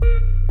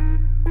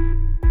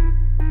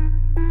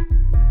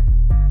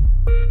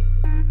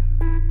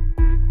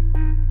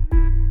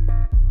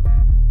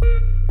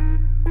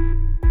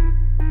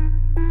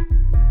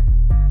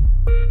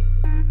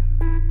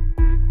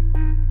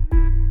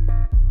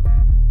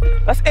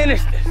Let's end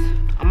this.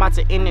 I'm about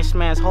to end this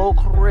man's whole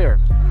career.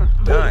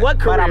 What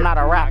career? But I'm not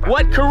a rapper.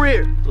 What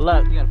career?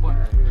 Look. You got a point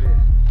right here.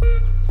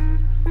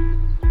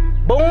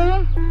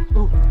 Boom.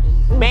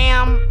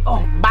 Bam.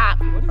 Bop.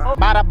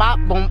 Bada bop.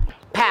 Boom.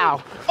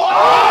 Pow.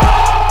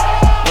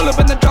 Pull up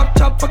in the drop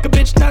top, fuck a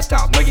bitch, now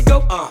stop, make it go,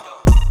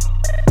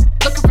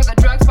 Looking for the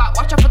drug spot,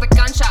 watch out for the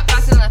gunshot,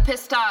 faster than a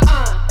piss stop.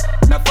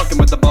 Not fucking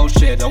with the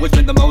bullshit, always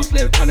been the most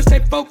lit, trying to stay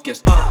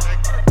focused,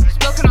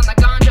 Smoking on the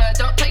ganja,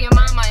 don't tell your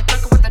mama, ain't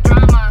fucking with the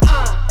drama.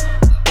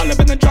 Pull up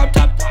in the drop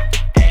top,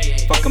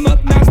 fuck 'em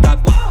up, now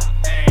stop.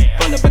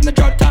 Pull up in the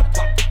drop top,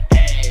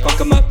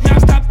 fuck 'em up, now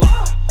stop.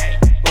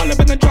 Pull up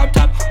in the drop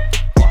top,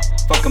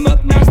 fuck 'em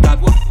up, now stop.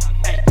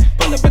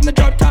 Pull up in the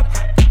drop top,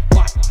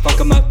 fuck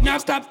 'em up, now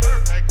stop.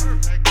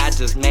 I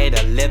just made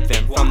a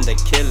living from the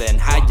killing.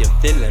 How you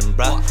feeling,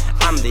 bruh?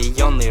 I'm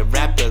the only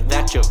rapper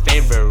that your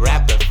favorite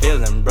rapper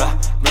feeling, bruh.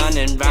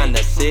 Running round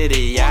the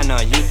city, I know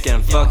you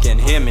can fucking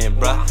hear me,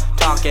 bruh.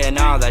 Talking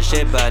all that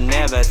shit, but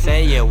never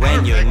say it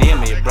when you near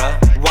me, bruh.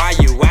 Why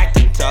you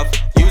acting tough?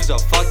 You's a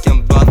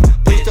fucking buff.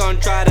 Please don't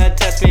try to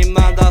test me,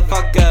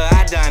 motherfucker.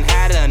 I done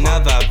had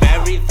enough of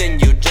everything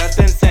you just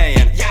been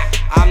saying.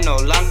 I'm no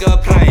longer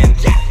playing.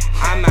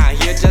 I'm out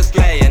here just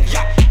laying.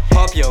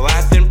 Hope your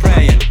ass been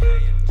praying.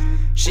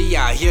 She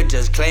out here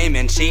just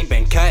claiming she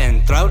been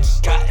cutting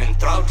throats.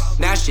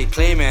 Now she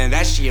claiming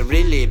that she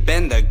really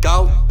been the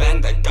GOAT.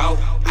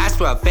 I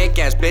swear fake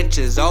ass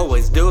bitches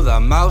always do the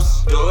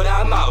most.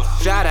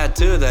 Shout out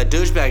to the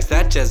douchebags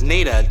that just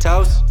need a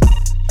toast.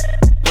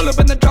 Pull up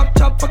in the drop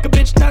top, fuck a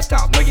bitch, now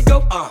stop, make it go,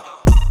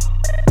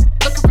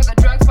 Looking for the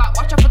drug spot,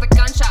 watch out for the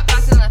gunshot,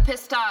 faster than a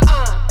piss stop.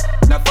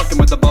 Not fucking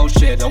with the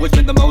bullshit, always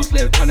been the most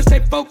lit, trying to stay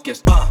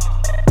focused,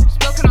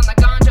 Smoking on the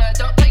ganja,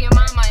 don't tell your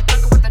mama, ain't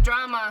fucking with the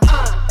drama.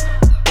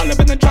 Pull up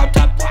in the drop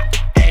top,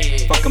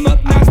 fuck 'em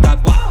up, now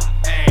stop.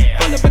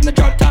 Pull up in the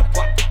drop top,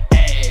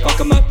 fuck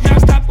 'em up, now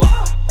stop.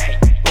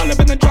 Pull up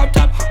in the drop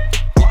top,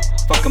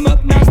 fuck 'em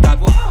up, now stop.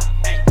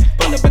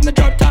 Pull up in the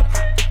drop top,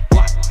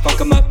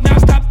 fuck 'em up, now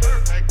stop.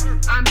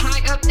 I'm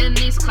high up in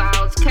these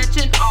clouds,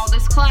 catching all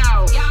this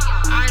cloud.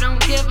 I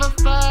don't give a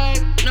fuck,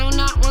 no,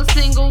 not one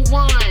single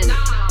one.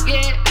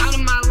 Get out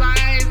of my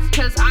life,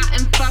 cause I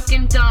am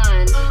fucking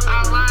done.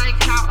 I like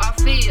how I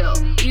feel,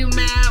 you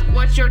mad,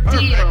 what's your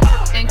deal?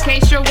 In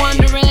case you're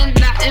wondering,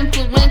 that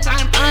influence,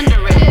 I'm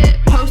under it.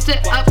 Post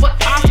it up with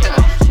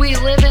Octa, we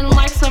living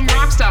like some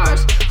rock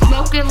stars.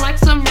 Smoking like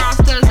some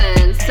Rastas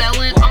and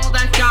selling all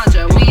that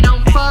ganja. We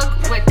don't fuck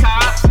with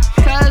cops,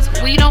 cause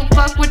we don't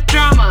fuck with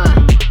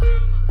drama.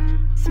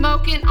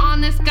 Smoking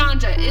on this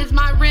ganja is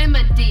my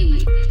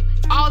remedy.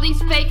 All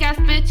these fake ass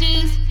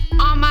bitches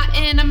are my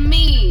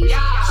enemies.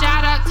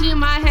 Shout out to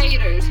my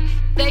haters,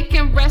 they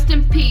can rest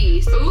in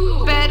peace.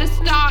 Better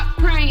start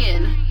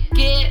praying,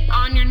 get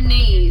on your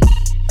knees.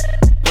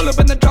 Pull up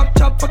in the drop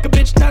top, fuck a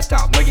bitch, now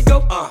stop, make it go,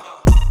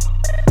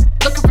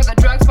 Looking for the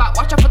drug spot,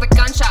 watch out for the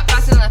gunshot,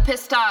 faster than a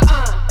piss stop.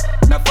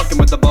 Not fucking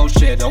with the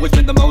bullshit, always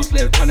been the most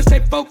lit, trying to stay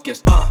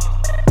focused,